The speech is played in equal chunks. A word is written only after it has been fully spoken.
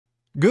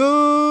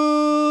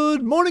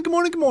Good morning, good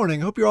morning, good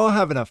morning. Hope you're all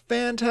having a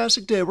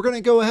fantastic day. We're going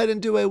to go ahead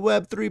and do a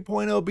Web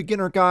 3.0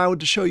 beginner guide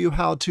to show you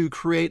how to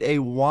create a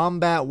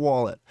Wombat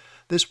wallet.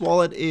 This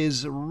wallet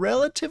is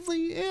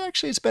relatively,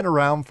 actually it's been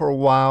around for a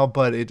while,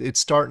 but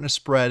it's starting to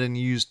spread and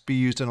be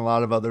used in a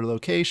lot of other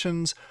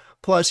locations.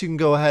 Plus, you can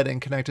go ahead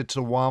and connect it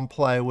to WAM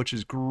Play, which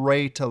is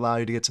great to allow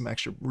you to get some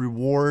extra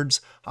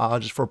rewards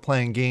just for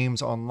playing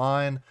games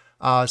online.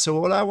 So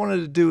what I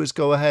wanted to do is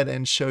go ahead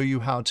and show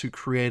you how to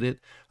create it.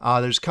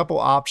 There's a couple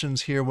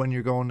options here when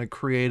you're going to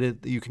create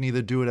it. You can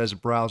either do it as a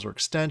browser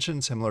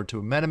extension, similar to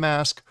a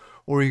MetaMask,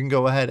 or you can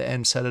go ahead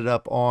and set it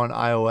up on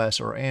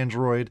iOS or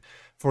Android.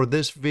 For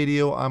this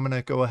video, I'm going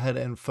to go ahead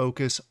and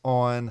focus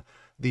on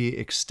the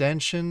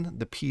extension,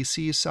 the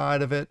PC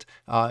side of it.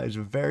 It's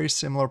a very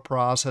similar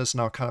process,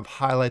 and I'll kind of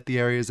highlight the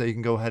areas that you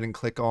can go ahead and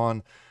click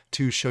on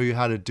to show you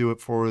how to do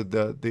it for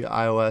the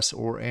iOS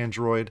or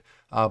Android.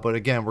 But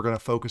again, we're going to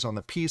focus on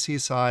the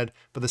PC side,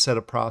 but the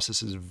setup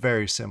process is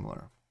very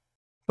similar.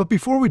 But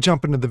before we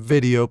jump into the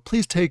video,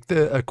 please take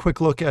a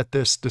quick look at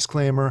this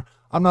disclaimer.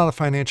 I'm not a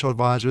financial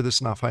advisor. This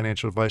is not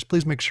financial advice.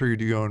 Please make sure you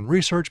do your own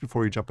research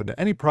before you jump into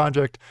any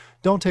project.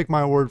 Don't take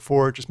my word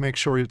for it. Just make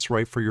sure it's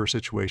right for your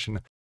situation.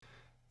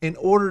 In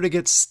order to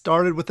get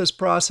started with this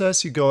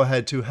process, you go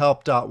ahead to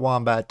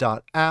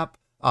help.wombat.app.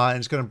 And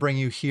it's going to bring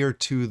you here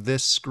to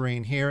this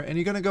screen here, and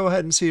you're going to go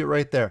ahead and see it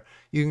right there.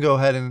 You can go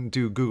ahead and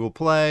do Google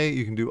Play,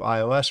 you can do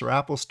iOS or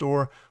Apple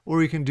Store,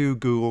 or you can do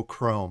Google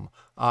Chrome.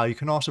 You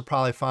can also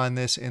probably find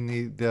this in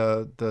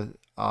the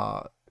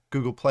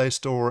Google Play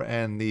Store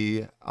and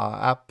the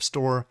App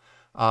Store,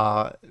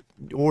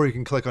 or you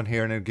can click on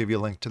here and it'll give you a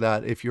link to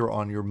that if you're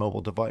on your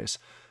mobile device.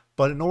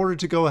 But in order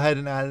to go ahead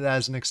and add it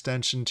as an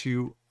extension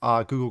to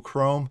Google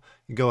Chrome,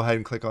 you go ahead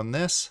and click on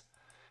this.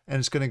 And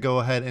it's going to go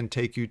ahead and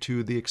take you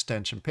to the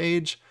extension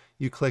page.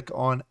 You click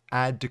on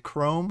Add to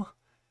Chrome,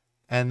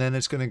 and then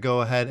it's going to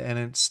go ahead and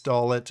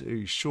install it. Are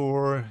you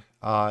sure?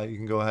 You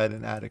can go ahead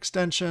and add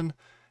extension,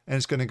 and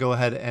it's going to go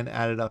ahead and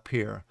add it up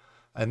here.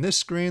 And this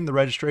screen, the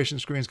registration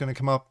screen, is going to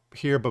come up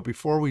here. But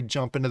before we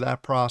jump into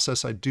that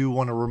process, I do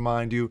want to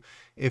remind you,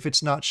 if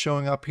it's not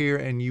showing up here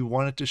and you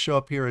want it to show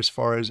up here as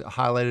far as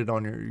highlighted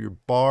on your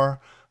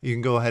bar, you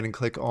can go ahead and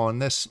click on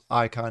this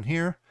icon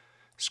here.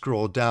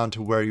 Scroll down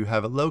to where you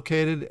have it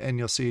located and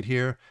you'll see it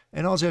here.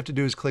 And all you have to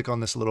do is click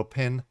on this little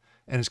pin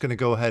and it's going to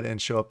go ahead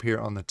and show up here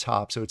on the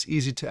top. So it's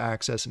easy to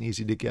access and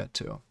easy to get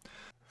to. All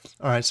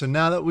right, so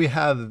now that we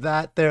have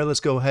that there,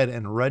 let's go ahead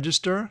and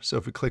register. So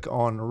if we click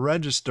on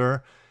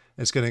register,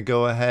 it's going to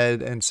go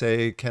ahead and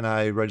say, can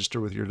I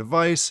register with your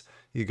device?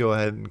 You go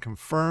ahead and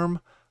confirm.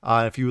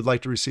 If you would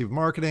like to receive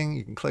marketing,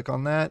 you can click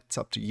on that. It's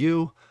up to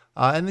you.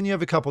 And then you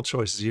have a couple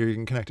choices here. You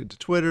can connect it to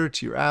Twitter,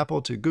 to your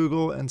Apple, to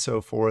Google, and so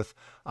forth.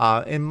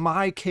 In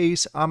my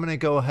case, I'm going to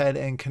go ahead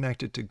and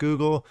connect it to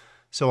Google.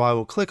 So I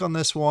will click on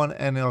this one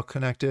and it'll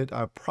connect it.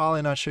 I'll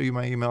probably not show you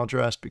my email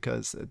address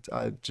because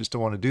I just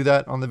don't want to do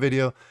that on the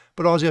video.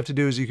 But all you have to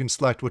do is you can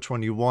select which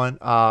one you want.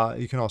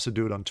 You can also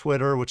do it on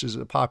Twitter, which is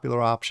a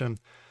popular option.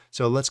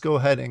 So let's go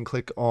ahead and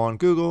click on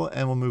Google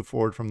and we'll move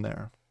forward from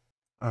there.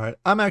 All right,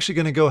 I'm actually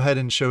going to go ahead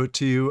and show it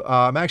to you.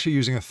 I'm actually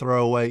using a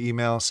throwaway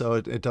email, so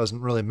it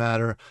doesn't really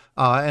matter.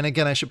 And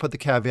again, I should put the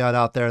caveat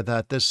out there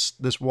that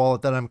this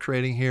wallet that I'm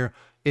creating here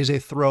is a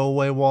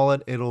throwaway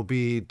wallet. It'll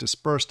be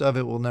dispersed of,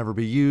 it will never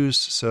be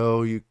used.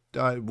 So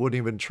I wouldn't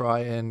even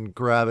try and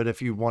grab it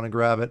if you want to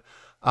grab it.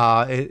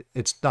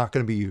 It's not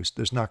going to be used.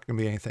 There's not going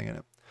to be anything in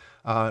it.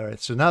 All right,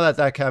 so now that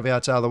that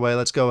caveat's out of the way,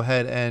 let's go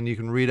ahead and you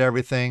can read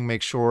everything,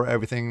 make sure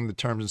everything, the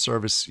terms and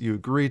service you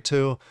agree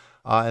to.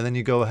 And then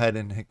you go ahead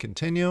and hit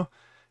continue.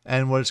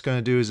 And what it's going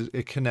to do is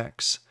it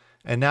connects.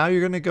 And now you're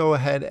going to go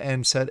ahead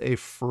and set a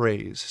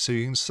phrase. So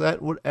you can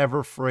set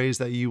whatever phrase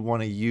that you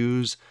want to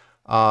use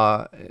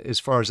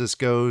as far as this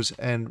goes.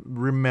 And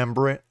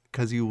remember it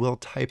because you will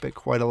type it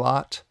quite a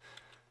lot.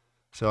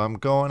 So I'm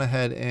going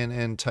ahead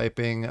and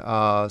typing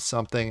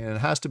something. And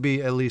it has to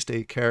be at least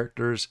 8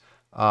 characters.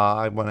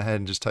 I went ahead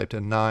and just typed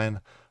in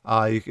 9.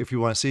 If you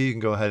want to see, you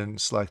can go ahead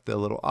and select the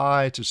little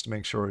I just to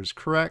make sure it's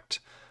correct.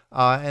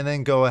 And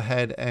then go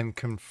ahead and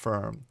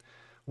confirm.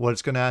 What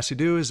it's going to ask you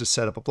to do is to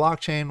set up a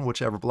blockchain,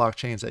 whichever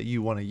blockchains that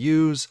you want to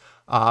use.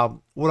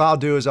 What I'll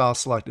do is I'll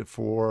select it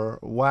for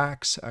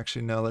Wax.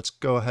 Actually, no, let's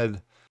go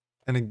ahead.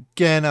 And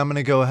again, I'm going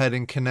to go ahead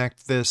and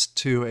connect this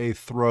to a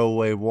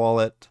throwaway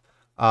wallet.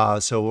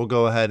 So we'll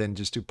go ahead and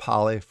just do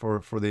Poly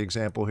for the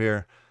example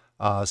here.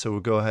 So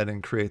we'll go ahead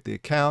and create the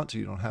account.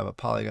 You don't have a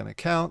Polygon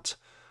account.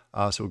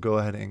 So we'll go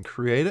ahead and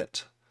create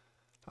it.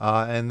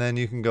 And then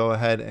you can go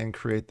ahead and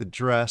create the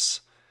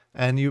address.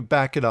 And you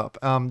back it up.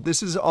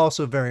 This is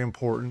also very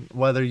important,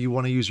 whether you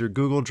want to use your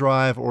Google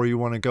Drive or you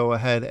want to go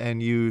ahead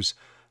and use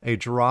a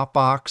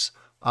Dropbox.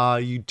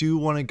 You do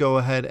want to go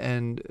ahead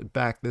and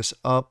back this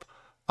up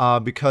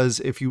because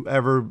if you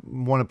ever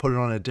want to put it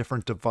on a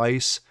different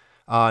device,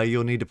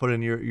 you'll need to put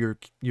in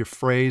your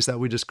phrase that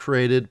we just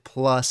created.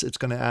 Plus, it's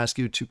going to ask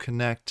you to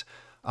connect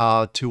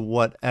to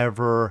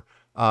whatever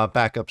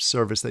backup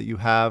service that you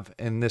have.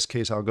 In this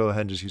case, I'll go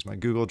ahead and just use my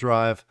Google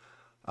Drive.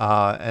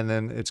 And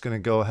then it's going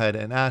to go ahead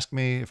and ask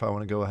me if I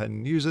want to go ahead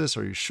and use this.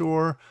 Are you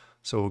sure?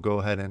 So we'll go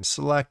ahead and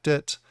select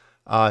it.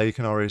 You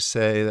can already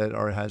say that it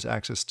already has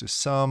access to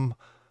some.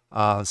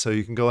 So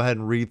you can go ahead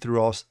and read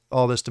through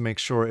all this to make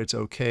sure it's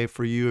okay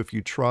for you if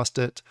you trust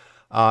it.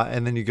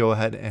 And then you go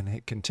ahead and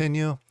hit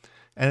continue.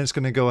 And it's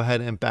going to go ahead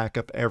and back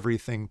up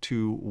everything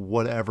to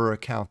whatever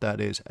account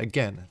that is.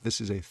 Again, this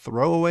is a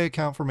throwaway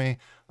account for me.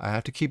 I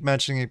have to keep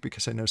mentioning it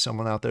because I know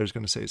someone out there is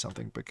going to say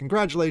something. But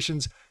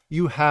congratulations,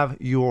 you have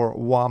your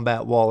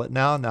Wombat wallet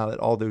now that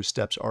all those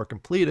steps are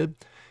completed.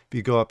 If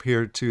you go up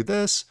here to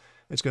this,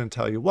 it's going to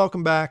tell you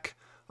welcome back.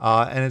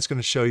 And it's going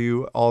to show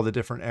you all the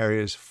different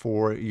areas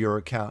for your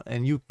account.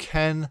 And you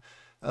can,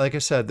 like I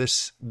said,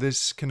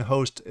 this can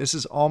host, this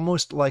is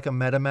almost like a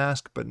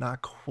MetaMask, but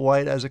not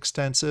quite as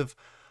extensive.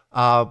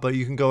 But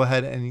you can go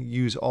ahead and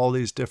use all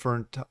these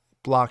different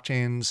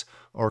blockchains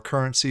or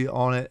currency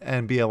on it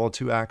and be able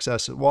to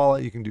access a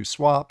wallet. You can do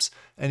swaps,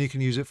 and you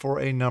can use it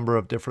for a number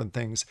of different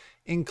things,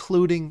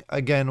 including,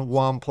 again,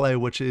 WAM Play,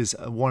 which is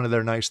one of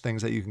their nice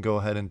things that you can go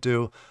ahead and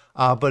do.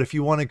 But if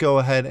you want to go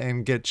ahead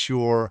and get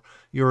your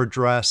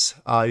address,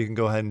 you can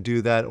go ahead and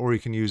do that, or you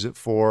can use it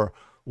for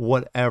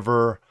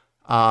whatever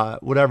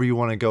you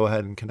want to go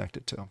ahead and connect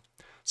it to.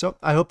 So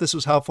I hope this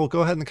was helpful. Go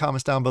ahead in the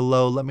comments down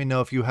below. Let me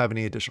know if you have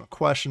any additional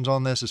questions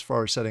on this as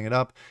far as setting it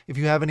up. If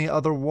you have any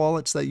other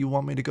wallets that you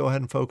want me to go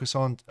ahead and focus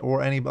on,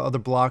 or any other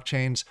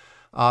blockchains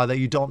that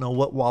you don't know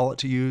what wallet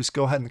to use,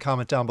 go ahead and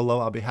comment down below.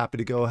 I'll be happy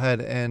to go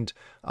ahead and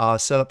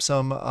set up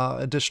some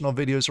additional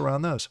videos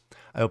around those.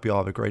 I hope you all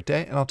have a great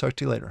day, and I'll talk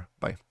to you later.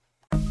 Bye.